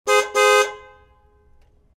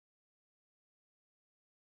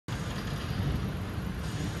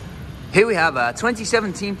Here we have a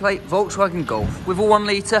 2017 plate Volkswagen Golf with a 1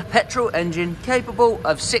 litre petrol engine capable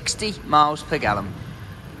of 60 miles per gallon.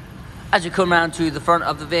 As we come round to the front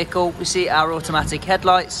of the vehicle, we see our automatic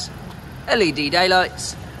headlights, LED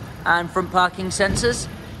daylights and front parking sensors.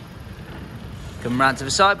 Come round to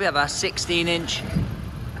the side, we have our 16-inch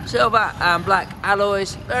silver and black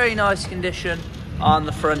alloys, very nice condition on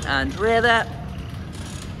the front and rear there.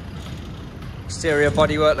 Exterior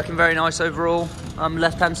bodywork looking very nice overall on the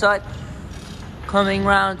left hand side. Coming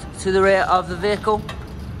round to the rear of the vehicle,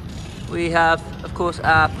 we have of course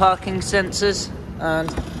our parking sensors, and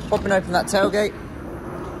popping open that tailgate,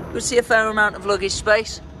 you'll see a fair amount of luggage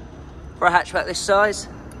space for a hatchback this size.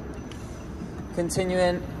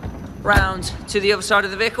 Continuing round to the other side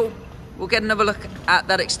of the vehicle, we'll get another look at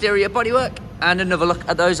that exterior bodywork and another look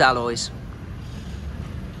at those alloys.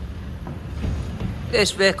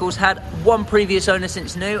 This vehicle's had one previous owner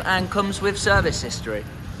since new and comes with service history.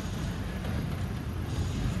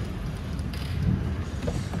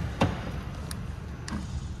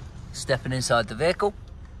 Stepping inside the vehicle,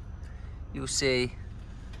 you'll see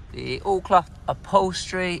the all-cloth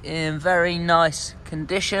upholstery in very nice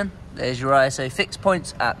condition. There's your ISO fixed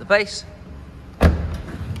points at the base.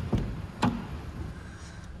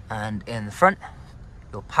 And in the front,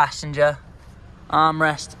 your passenger,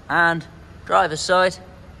 armrest and driver's side,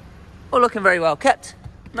 all looking very well kept.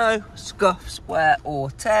 No scuffs, wear or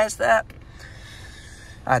tears there.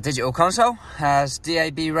 Our digital console has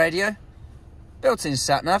DAB radio, built-in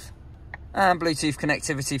sat-nav, and Bluetooth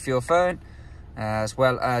connectivity for your phone, as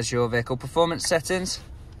well as your vehicle performance settings.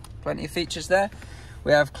 Plenty of features there.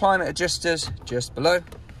 We have climate adjusters just below,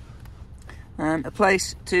 and a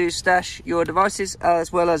place to stash your devices,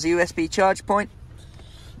 as well as a USB charge point.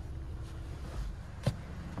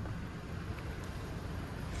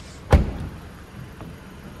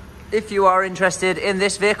 If you are interested in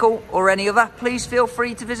this vehicle or any other, please feel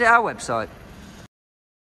free to visit our website.